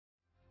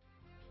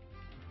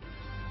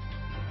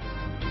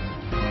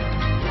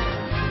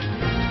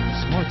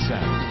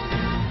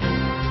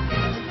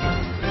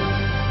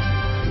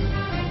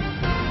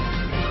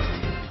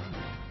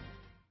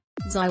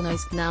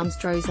Zylos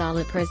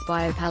Namstrozala Pres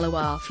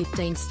biopaliwo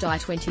 15 Sty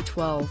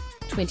 2012,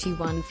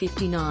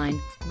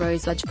 2159,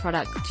 Rosage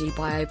Product G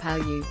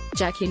biopaliwo,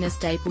 Jakina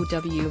Staple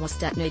W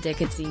Ostatno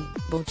Dekadzi,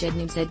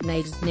 Buljednim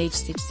Zednades Nij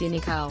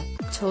Sinikal,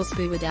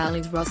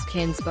 Torsbuadalis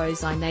Roskens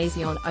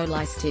Nazion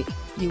Olistic,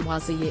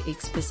 Uwazia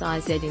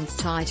Xpasi Zedins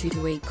Tai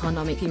Tutu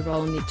Economic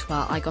Role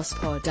Nitwa I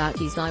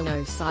Gospodarki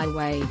Zyno Psi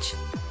Wage.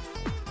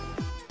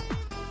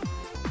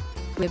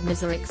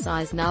 Webnazar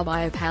size now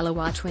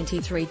biopaliwo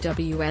 23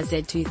 WAZ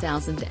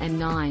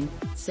 2009,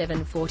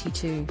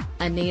 742,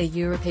 Ania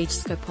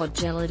Europejska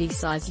Podjelity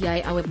size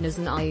Yay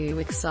Webnazan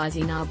IU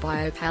size now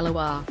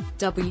biopaliwo,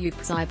 W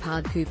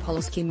Przypadku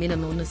Polski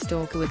minimal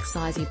nastorku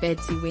size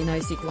Bedsi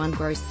Winosik 1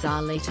 gross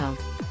za liter.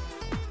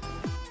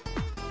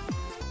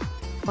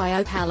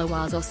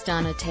 Biopaliwo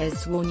zostana też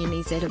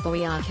zwolniony z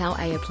obowiązku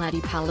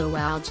opłaty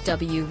paliwowej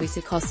W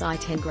wysokości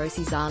 10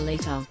 groszy za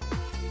liter.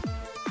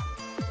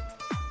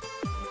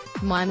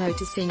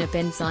 Mimotocina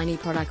benzine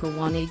product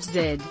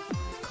 1HZ.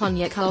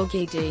 Cognac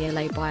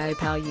Olgdla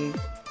biopaliwo.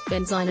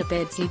 Benzina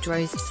bedzi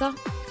drozdsa?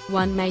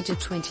 1 Major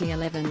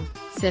 2011,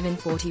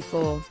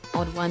 744,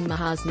 Odd 1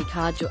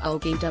 Mahaznikarju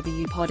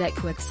Olgw Podek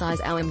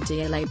size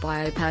OMDLA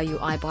biopaliwo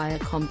I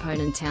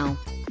biocomponental.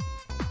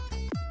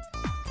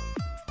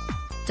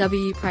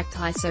 W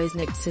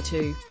Praktisosnik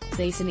Situ,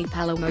 Zisani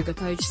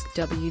Palomogapojsk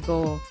W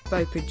Vor,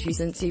 Bo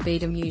Producency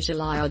Bedam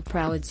Usually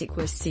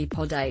Prowadzikwis C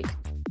Podek.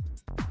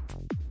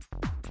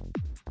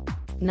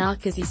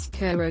 Narkazis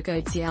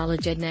Kurogodziala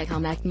Jednek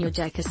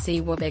Amaknjaka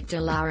Si Wabek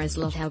Dolaras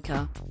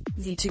Lotelka.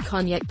 Z2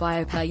 Cognac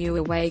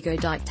biopaliwo Awago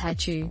Dike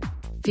Tachu.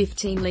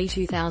 15 Li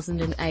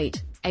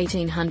 2008,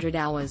 1800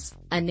 hours.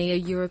 Ania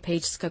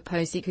Europejska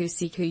Posiku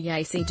Siku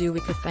Yasi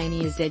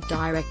Duwikafania Z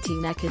Directi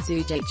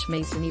Nakazu H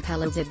Misani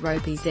Pala Z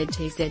Ropi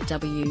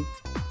ZTZW.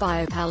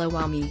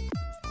 Biopaliwami.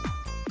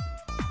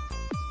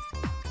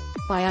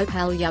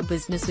 Biopaliwo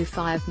Biznesu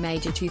 5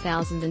 Major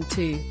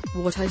 2002,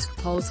 Wartosk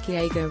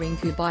Polskiego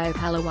Rynku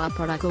biopaliwo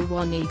Produku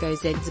Wonigo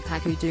Z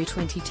Zapaku do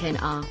 2010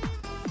 R.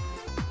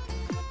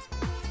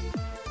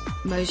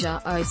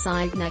 Moja o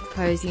Signac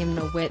Posium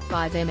no Wet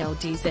 5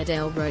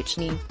 mldZL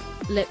Rochni.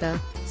 Lepa,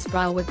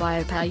 Sprawa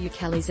biopaliwo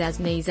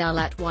Kalizazni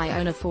Zalat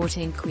Iona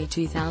 14 Qui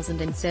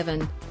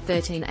 2007,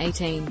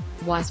 1318,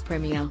 Vice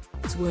Premier,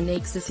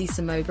 Zwunikzasi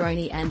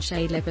Samobroni and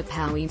Shade Lepa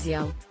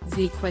Powiziel,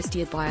 Z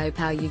Questia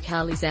biopaliwo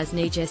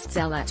Kalizazni Jest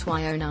Zalat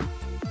Iona.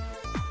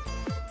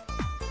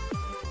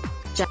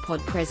 Japod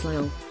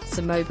Preslil,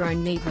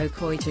 Samobron Nipo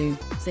Koitu,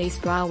 Z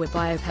Sprawa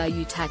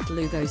biopaliwo Tak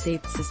Lugo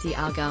Zipsasi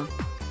Aga.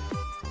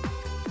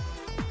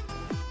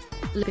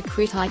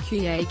 Lipakrit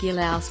IQA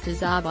Gilauska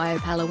za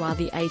biopaliwo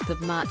the 8th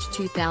of March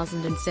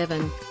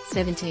 2007,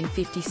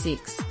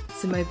 1756,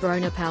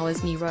 Samobrona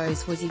Powers Ni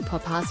Rose Wazi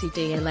Popasi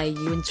Dla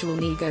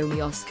Uinchulnigo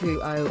Miosku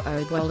o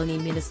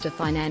Odwolani Minister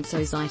Finance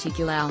Society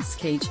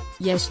Gilauskij,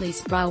 Yeshli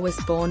Sprawas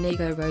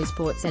Bornigo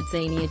Roseport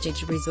Zadzania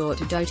Jij Resort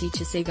Doti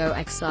Chisigo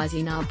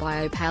Excizi na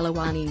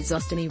biopaliwani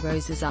Zostani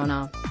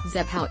Rosazana,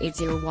 Zapau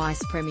Idzil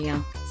Vice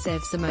Premier,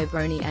 Sev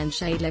Samobroni and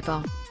Shade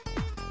Lepa.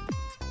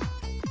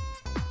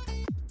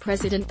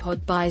 President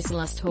Pod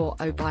Bislust Hor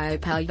o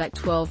biopaliwo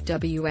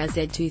 12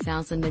 WAZ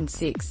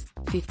 2006,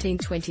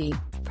 1520,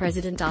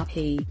 President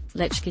RP,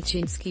 Lech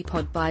Kaczynski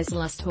Pod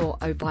Bislust Hor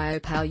o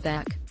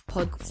biopaliwo,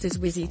 Podkses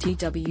Wizi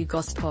TW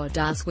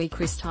Gospodarstwie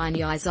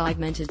Kristini I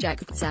Zygmenta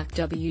Jakzak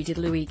W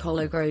Didlui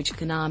Kologroj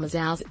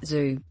Kanamazaz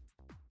Zoo.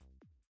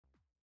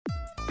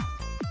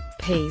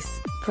 Peace,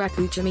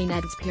 Prakujamin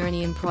Ads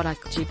Pyrenean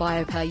Product G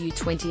biopaliwo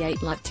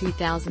 28 Lut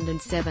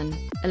 2007,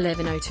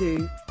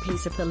 1102,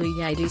 Pisapalu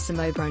Yadu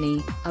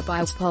Samobroni, a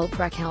Biospol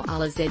Prakau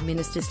Ala Z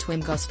Ministers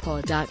Twim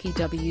Gospodarki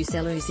W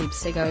Seluzib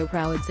Sego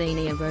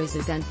Prowadzenia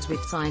Rosas and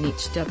Swift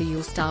Signich W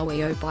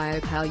Starweo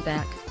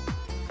biopaliwo.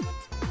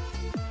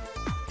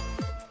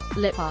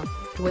 Lepa,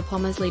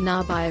 Dwapomazli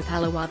na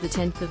biopaliwo the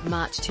 10th of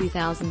March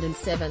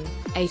 2007,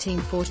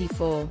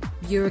 1844,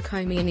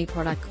 Eurocomiani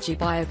Product G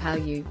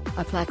biopaliwo,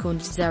 a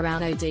Plakund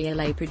Zarano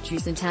Dla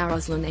Producent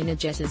Aroslan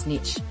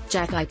Energetisnich,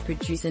 Jakai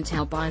Producent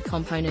Al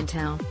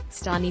Biocomponental,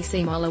 Stani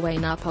Simolawe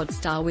na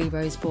Podstarwi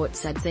Roseport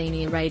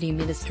Sadzania Radio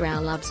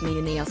Ministral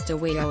Lubsmiani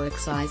Ostawio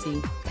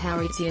Excizi,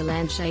 Parizia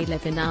Landshade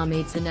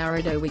Lepanamid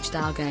Zanarado Which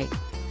Dargake.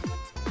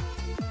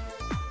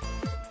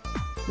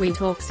 We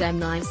talk Sam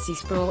 9 C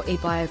Spraw e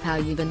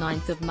biopaliwo the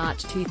 9th of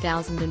March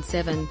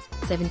 2007,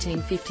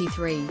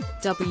 1753,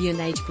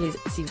 WNH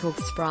Blizzi talk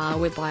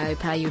Sprawa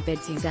biopaliwo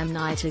Bedzi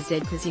Zamnita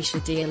Z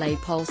Kazisha Dla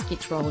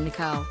Polskich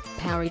Rolnikal,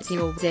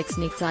 Parizil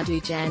Zexnik Zadu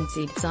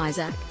Janzid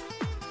Zizak.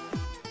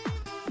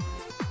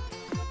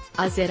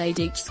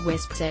 IZADH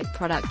Westsec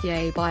Product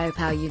Yay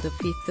biopaliwo the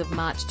 5th of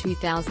March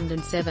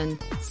 2007,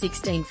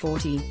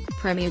 1640,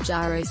 Premier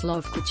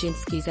Jaroslav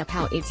Kaczynski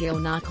Zapau Idziel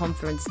na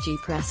Conference G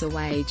Prasa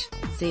Wage,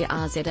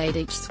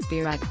 ZRZADH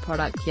Spirak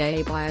Product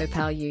Yay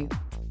biopaliwo.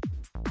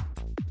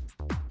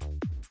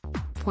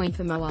 Point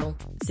for Moal,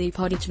 Z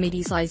Podich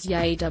Midi Size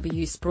Yay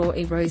W Spraw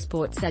e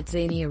Roseport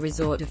Sadzania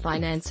Resort to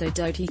Financo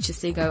Doti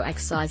Chisigo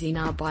Excizi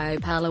na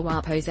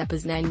biopaliwo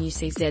Pozapas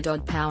Nanusi Z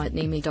Od Power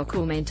Nimi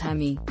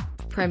Dokumentami.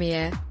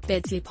 Premier,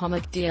 Betsy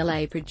Pomak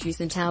DLA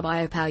produced Tau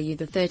biopaliwo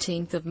the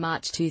 13th of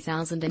March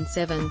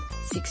 2007,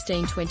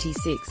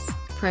 1626.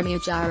 Premier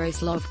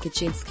Jaroslav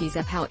Kaczynski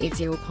Zapał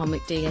Idziel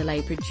Pomak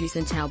DLA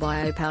produced Tau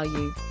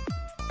biopaliwo.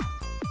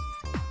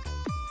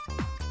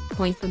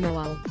 Point for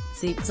Moal,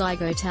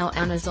 Zygotał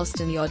Anna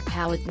Zostanie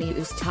Odpowiedni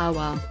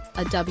Ustawa,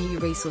 a W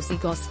Resursy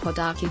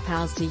Gospodarki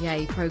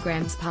Polskiej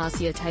Programs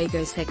Partia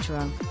tego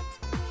Sektora.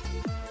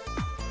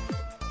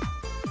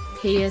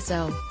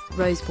 PSL,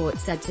 Roseport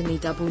Sadzini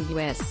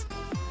WS.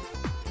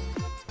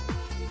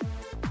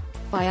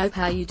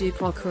 Biopaliwo do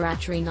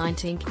Procuratori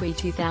 19 Qui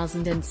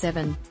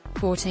 2007,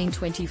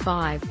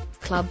 1425,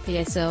 Club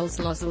PSLs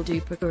Lozul do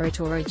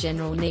Procuratora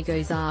General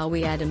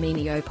Negozarwi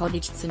Adaminio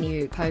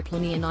Podicinu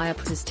Poplania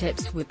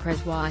Przestępstwa Prez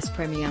Vice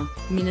Premier,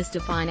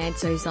 Minister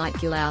Finansos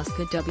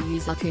Gilauska W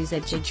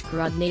Zakuzedzij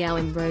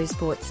Grudniałym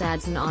Roseport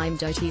Sadzin Im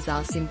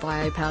Dotizarsim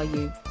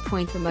Biopaliwo,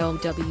 Point for Mol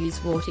W's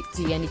Wartik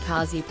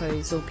Zienikazi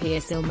Posal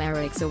PSL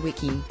Marek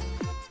Wiki.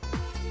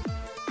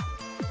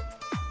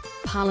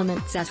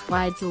 Parliament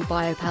Zatwidzal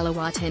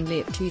biopaliwo 10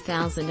 lip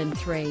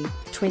 2003,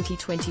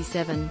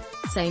 2027,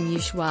 same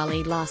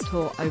usually last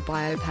ho o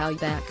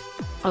biopaliwo.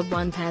 Ob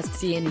 1 past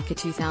Zienika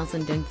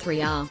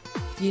 2003 r.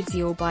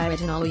 Udziel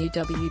bioetanol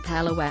UW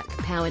Palawak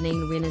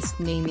Powanin Winners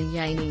Niemin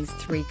Yanis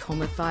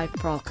 3,5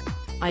 proc.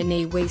 I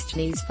knee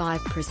Westnies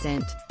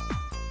 5%.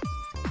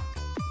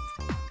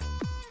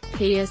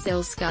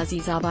 PSL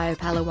Skazis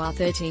biopaliwo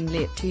 13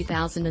 lip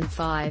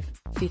 2005,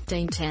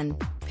 1510.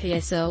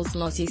 PSL's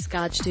Losy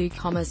Skaj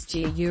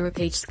 2,2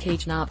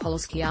 Europejskij na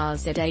Polski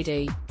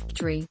RZAD,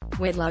 3,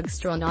 Wedlug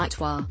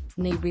Stronitwa,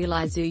 nie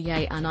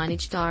realizuje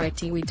uneinige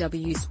directly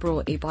W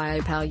Spro I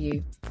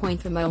biopaliwo,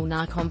 point for mol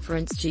na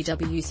conference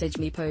GW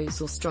Sejmi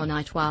Posal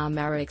Stronitwa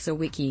Marek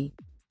Wiki.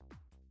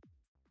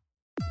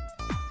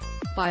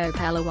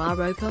 Biopaliwo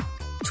Roka?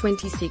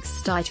 26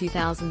 Sty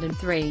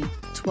 2003,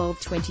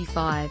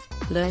 1225,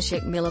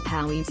 Leszek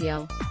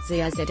Milopowizjel,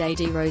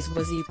 ZZAD Rose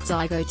Wazi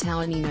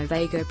Zygotałani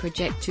Nowego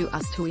Projektu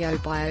Ustujo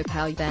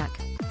Biopaliwo,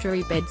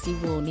 Drury Bedzi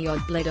Walni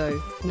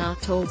Odbledo, Na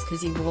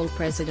Tolskazi Wall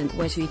President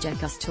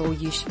Wetujek Ustol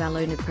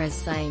Ushvalona Prez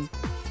Same.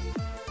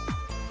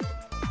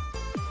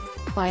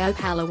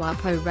 Biopaliwo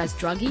Po Raz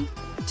Drugi?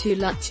 2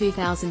 Lut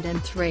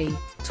 2003,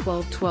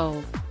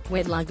 1212.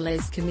 Wedlug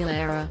Les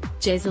Camilera,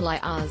 Jezali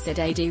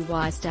RZADY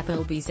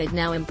Stapel BZ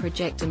now in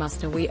Project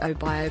Mustawi o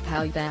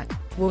Biopaliwo,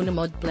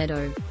 Warnamod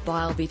Bledo,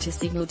 Bilby to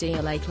Signal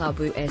DLA Club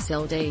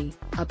USLD,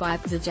 a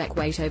Biopzajak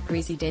Wato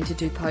Presidente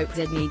do Pope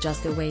Zedni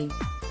Justawi.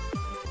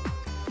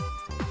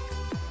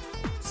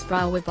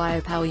 Sprawa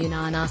biopaliwo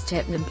na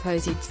następnym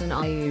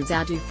posiedzeniu IU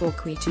Zadu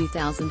Forkwi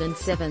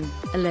 2007,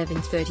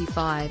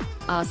 1135,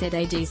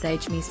 RZAD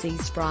Zajmisi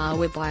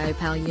Sprawa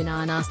biopaliwo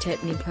na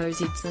następnym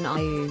posiedzeniu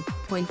IU,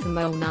 point for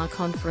mol na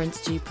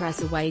conference G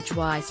Prasawage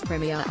Vice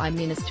Premier I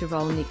Minister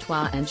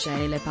Rolnictwa and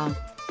Lepa.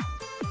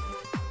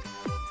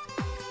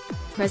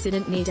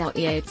 President Nidal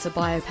Iapsa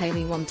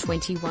biopaliwo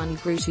 21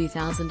 Gru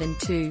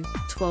 2002,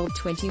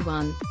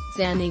 1221,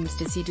 Zanim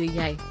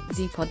Stasiduye,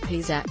 Zpod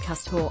Pizak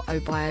Kustor o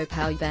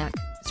biopaliwo.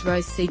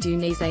 Rose Sidu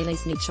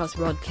Nizales Nichos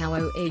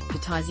Rodkawo E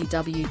Petizi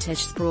W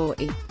Tesh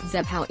Sproi,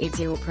 Zapał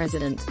Idziel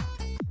President.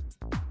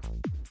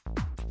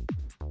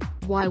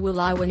 Why will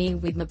I win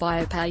with my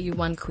biopaliwo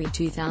 1 Qui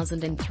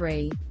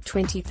 2003,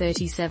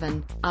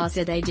 2037,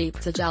 RZAD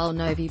Pzajal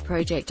Novi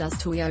Project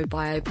Ustujo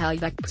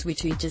biopaliwo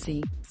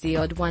Pswitujazi,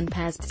 Ziod 1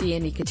 past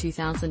Zienika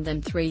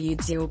 2003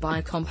 Udziel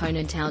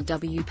biocomponent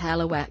W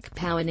Palawak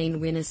Powanin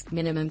Winners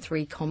minimum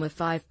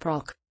 3,5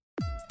 proc.